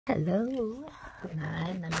Hello. Hold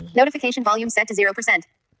on, let me Notification volume set to 0%.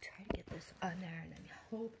 try to get this on there, and I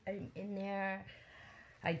hope I'm in there.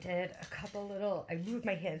 I did a couple little, I moved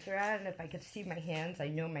my hands around, and if I could see my hands, I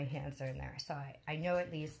know my hands are in there. So I know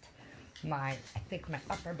at least I think my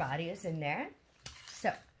upper body is in there.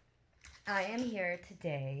 So I am here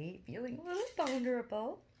today feeling a little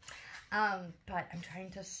vulnerable, but I'm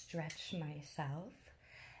trying to stretch myself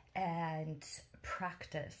and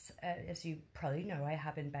practice. As you probably know, I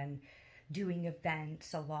haven't been doing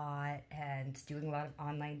events a lot and doing a lot of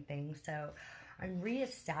online things. So I'm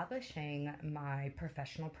reestablishing my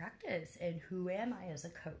professional practice and who am I as a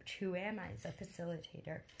coach? Who am I as a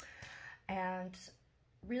facilitator? And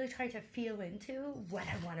really trying to feel into what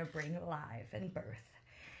I want to bring alive and birth.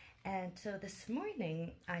 And so this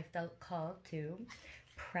morning I felt called to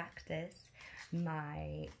practice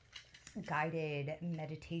my guided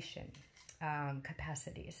meditation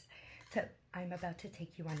capacities. So I'm about to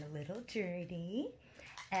take you on a little journey.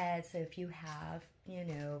 And so if you have,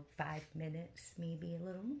 5 minutes, maybe a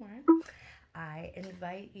little more, I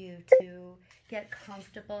invite you to get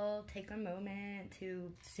comfortable, take a moment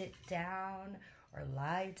to sit down or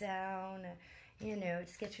lie down.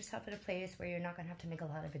 Just get yourself in a place where you're not going to have to make a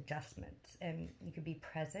lot of adjustments, and you can be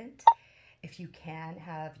present. If you can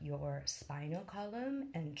have your spinal column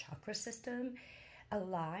and chakra system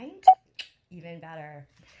aligned, even better.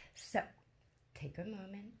 So take a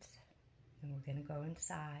moment, and we're going to go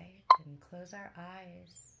inside and close our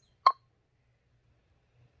eyes.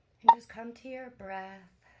 And just come to your breath,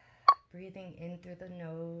 breathing in through the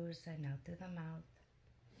nose and out through the mouth.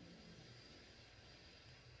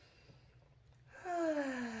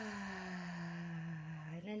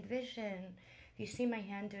 And envision, if you see my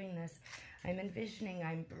hand doing this, I'm envisioning,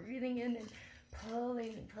 I'm breathing in and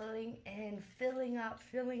pulling in, filling up,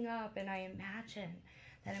 and I imagine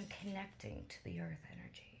that I'm connecting to the earth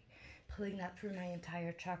energy, pulling that through my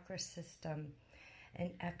entire chakra system,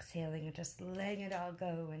 and exhaling and just letting it all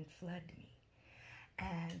go and flood me.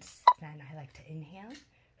 And then I like to inhale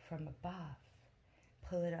from above,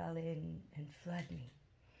 pull it all in and flood me.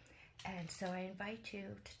 And so I invite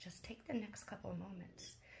you to just take the next couple of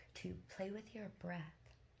moments to play with your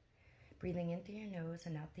breath, breathing in through your nose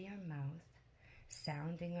and out through your mouth,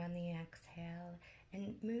 sounding on the exhale,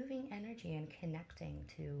 and moving energy and connecting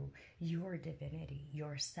to your divinity,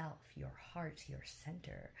 yourself, your heart, your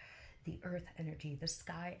center, the earth energy, the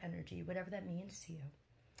sky energy, whatever that means to you.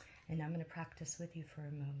 And I'm going to practice with you for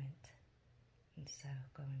a moment. And so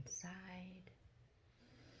go inside.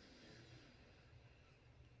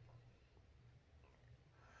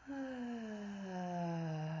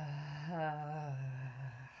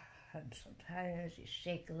 And sometimes you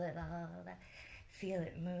shake a little, feel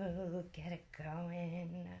it move, get it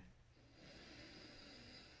going.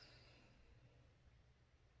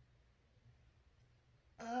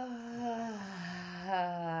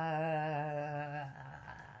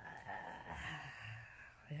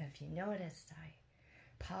 If you noticed, I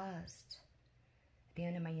paused at the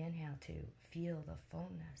end of my inhale to feel the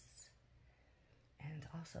fullness, and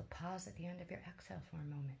also pause at the end of your exhale for a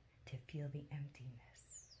moment to feel the emptiness.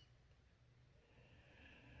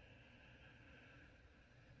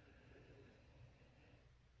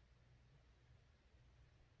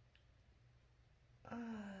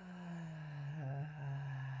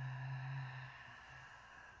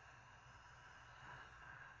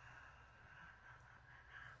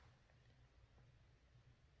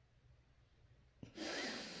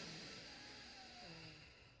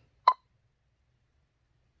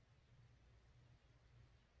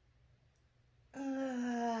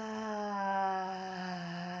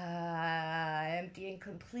 Emptying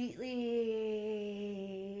completely,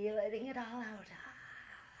 letting it all out.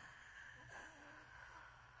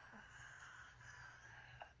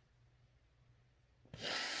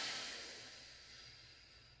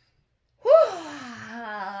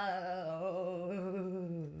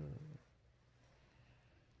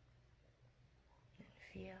 And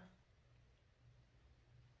feel.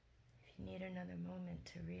 If you need another moment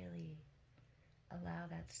to really allow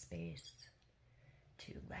that space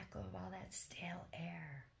to let go of all that stale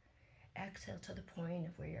air. Exhale to the point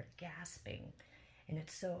of where you're gasping, and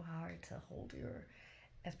it's so hard to hold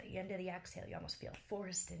at the end of the exhale, you almost feel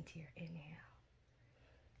forced into your inhale.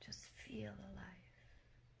 Just feel alive.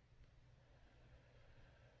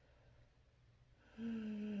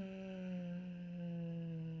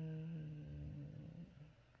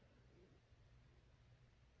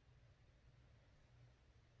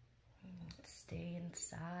 Stay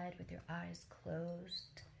inside with your eyes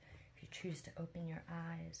closed. If you choose to open your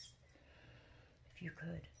eyes, if you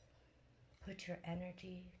could put your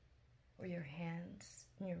energy or your hands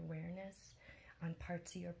and your awareness on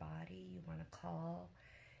parts of your body you want to call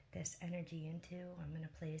this energy into. I'm going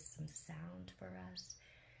to play some sound for us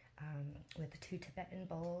with 2 Tibetan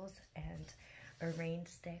bowls and a rain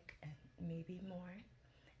stick and maybe more,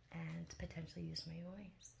 and potentially use my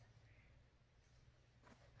voice.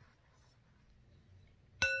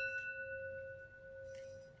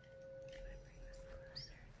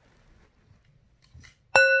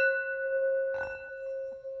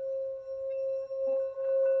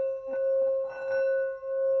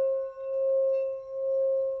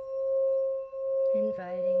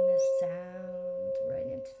 Inviting the sound right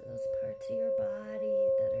into those parts of your body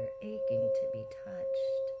that are aching to be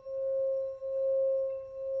touched,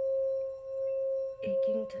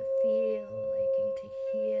 aching to feel, aching to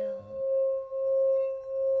heal.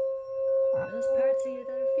 Those parts of you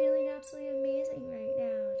that are feeling absolutely amazing right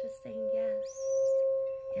now, just saying yes,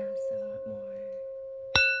 yes, I want more.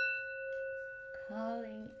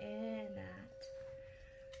 Calling in that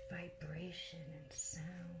vibration and sound.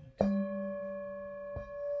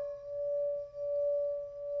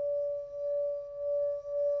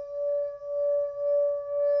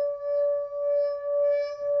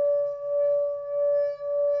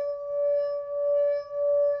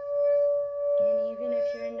 And even if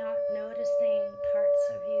you're not noticing parts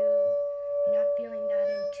of you, you're not feeling that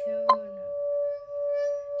in tune,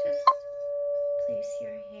 just place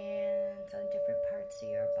your hands on different parts of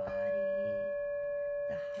your body.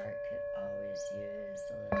 The heart could always use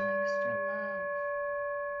a little extra love.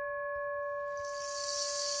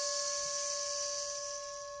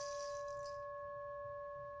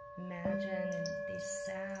 Imagine these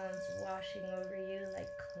sounds washing over you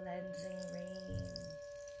like cleansing rain.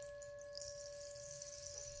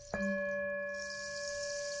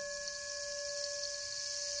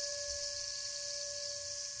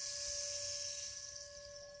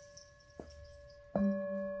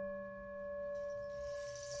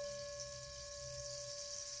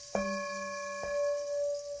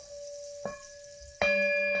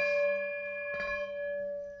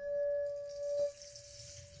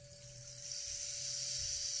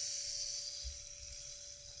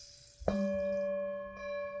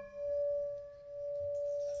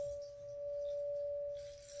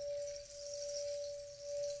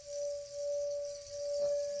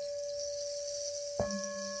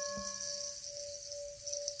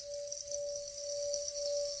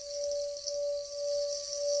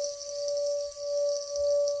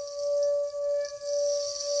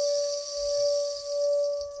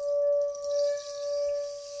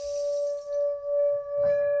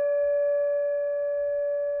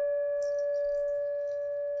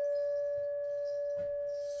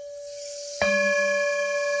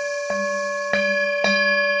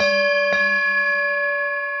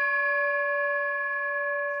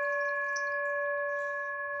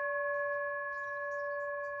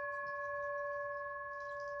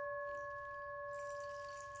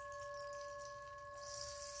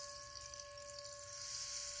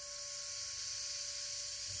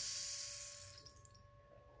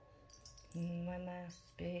 One last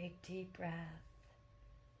big deep breath,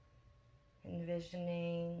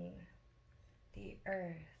 envisioning the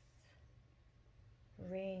earth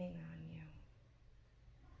raining on you,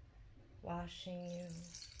 washing you,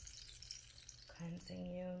 cleansing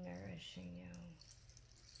you, nourishing you,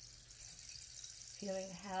 feeling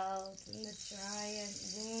held in the giant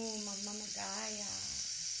womb of Mama Gaia.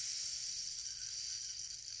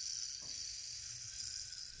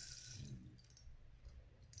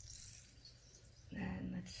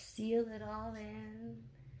 And let's seal it all in,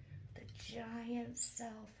 the giant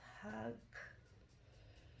self-hug.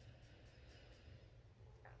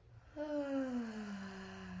 A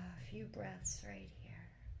few breaths right here.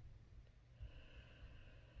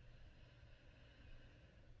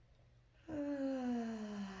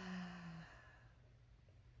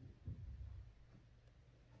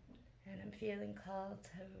 And I'm feeling called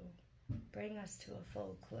to bring us to a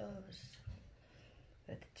full close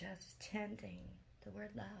with just chanting the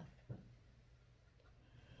word love.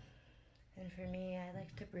 And for me, I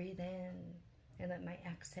like to breathe in and let my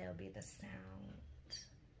exhale be the sound.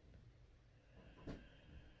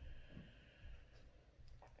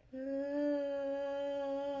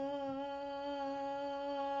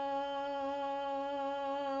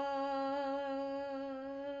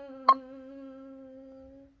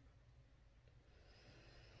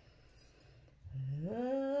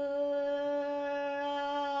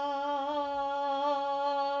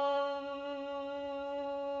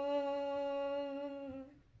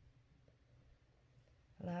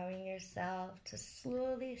 Allowing yourself to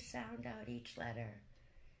slowly sound out each letter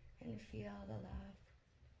and feel the love.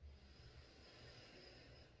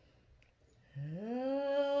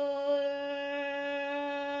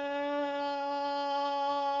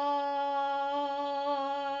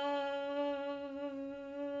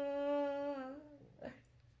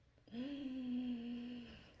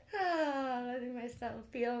 myself,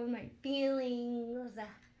 feel my feelings.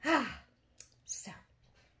 So,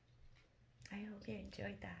 I hope you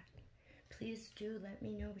enjoyed that. Please do let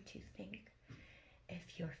me know what you think.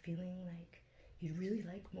 If you're feeling like you'd really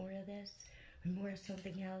like more of this, or more of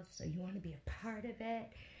something else, or you want to be a part of it,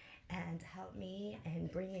 and help me in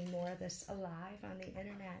bringing more of this alive on the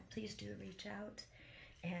internet, please do reach out.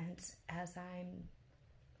 And as I'm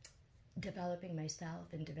developing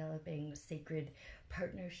myself and developing sacred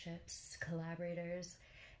partnerships, collaborators,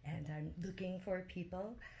 and I'm looking for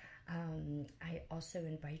people, I also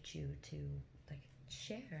invite you to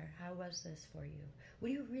share, how was this for you? What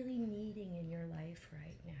are you really needing in your life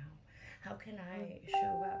right now? How can I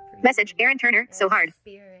show up for you? Message, Aaron Turner, so hard.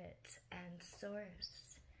 Spirit and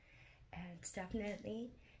source. And definitely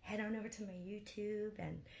head on over to my YouTube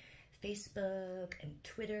and Facebook and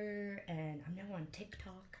Twitter, and I'm now on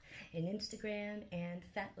TikTok and Instagram and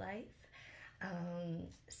FetLife.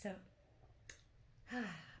 So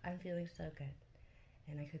I'm feeling so good,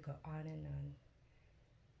 and I could go on and on.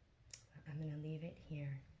 I'm going to leave it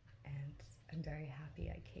here, and I'm very happy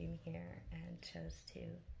I came here and chose to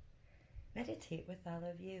meditate with all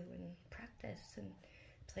of you and practice and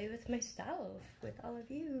play with myself with all of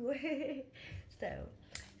you. So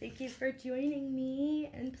thank you for joining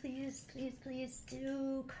me, and please, please, please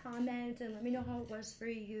do comment and let me know how it was for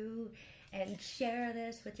you, and share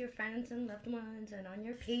this with your friends and loved ones and on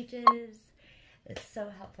your pages. It's so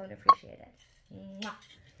helpful and appreciated. Mwah.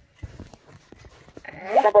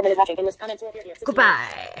 Goodbye.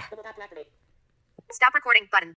 Stop recording button.